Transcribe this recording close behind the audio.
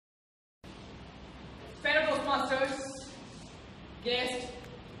Toastmasters, guest,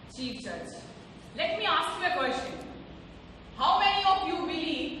 chief judge. Let me ask you a question. How many of you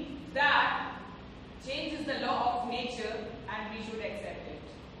believe that change is the law of nature and we should accept it?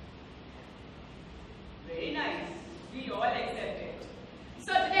 Very nice. We all accept it.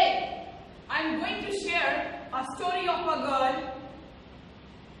 So today, I'm going to share a story of a girl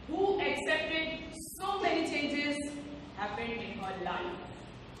who accepted so many changes happened in her life.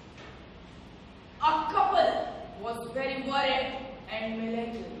 A couple was very worried and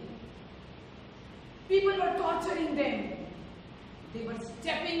melancholy. People were torturing them. They were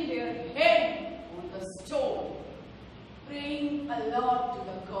stepping their head on the stone, praying a lot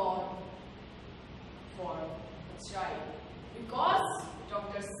to the God for a child. Because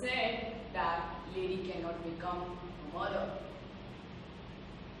doctor said that lady cannot become a mother.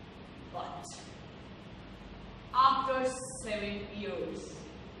 But after 7 years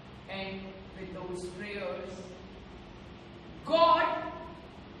and with those prayers, God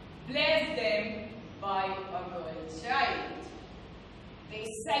blessed them by a girl child. They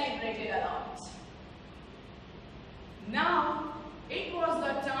celebrated a lot. Now, it was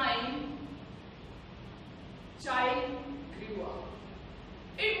the time child grew up.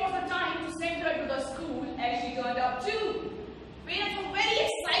 It was the time to send her to the school as she turned up too. Parents were very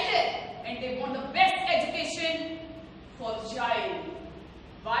excited and they want the best education for the child.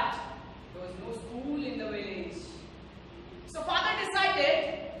 But there was no school in the village. So father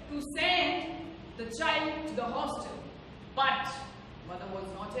decided to send the child to the hostel. But mother was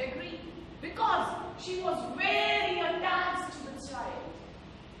not agreeing because she was very attached to the child.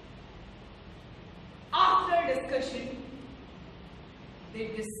 After discussion, they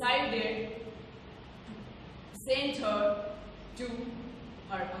decided to send her to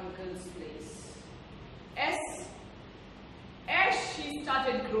her uncle's place. As she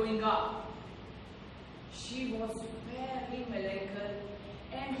started growing up, she was very melancholy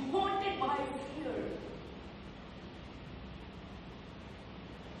and haunted by fear.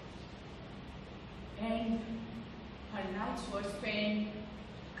 And her nights were spent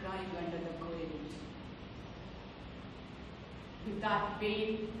crying under the quilt. With that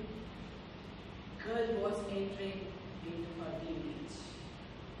pain, girl was entering into her teenage.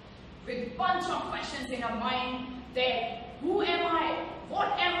 With bunch of questions in her mind that who am I? What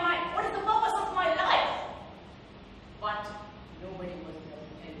am I? What is the purpose of my life? But nobody was there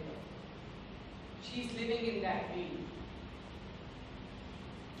to help her. She's living in that pain.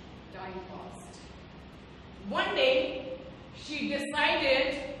 Time passed. One day, she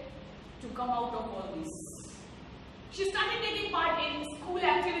decided to come out of all this. She started taking part in school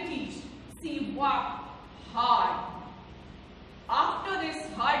activities. She worked hard. After this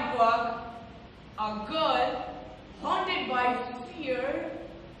hard work, a girl haunted by fear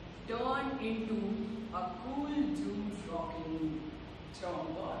turned into a cool dude rocking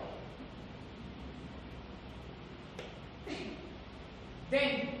tomboy.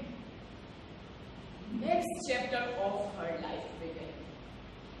 Then, next chapter of her life began.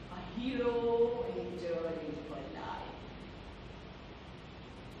 A hero entered into her life.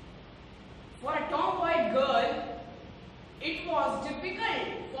 For a tomboy girl, it was difficult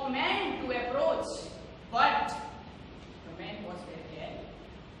for men to approach, but the man was very happy.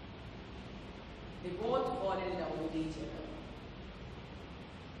 They both fall in love with each other.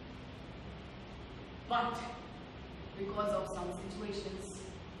 But because of some situations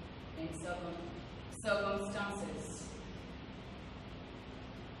and circumstances,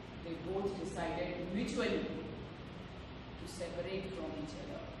 they both decided mutually to separate from each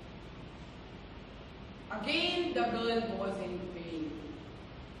other. Again, the girl was in pain.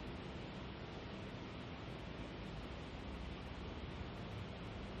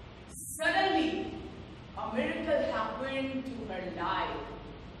 Suddenly, a miracle happened to her life.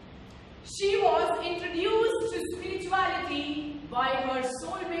 She was introduced to spirituality by her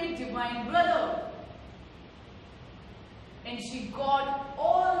soulmate divine brother. And she got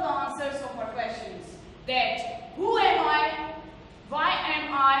all the answers of her questions. That, who am I? Why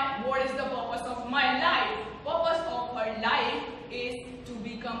am I? What is the purpose of my life? Purpose of her life is to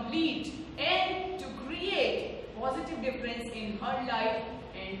be complete and to create positive difference in her life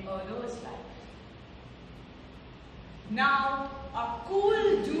and others' life. Now, a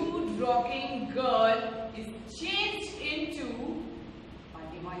cool dude rocking girl is changed into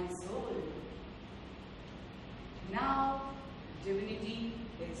a divine soul. Now, divinity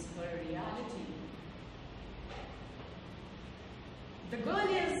is her reality. The girl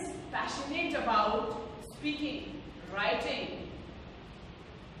is passionate about speaking, writing,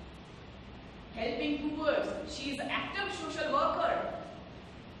 helping poor. She is an active social worker.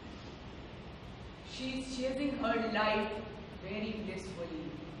 She's chasing her life very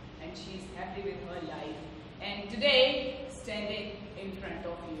blissfully, and she's happy with her life. And today, standing in front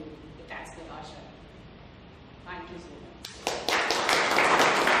of you, that's Natasha. Thank you so much.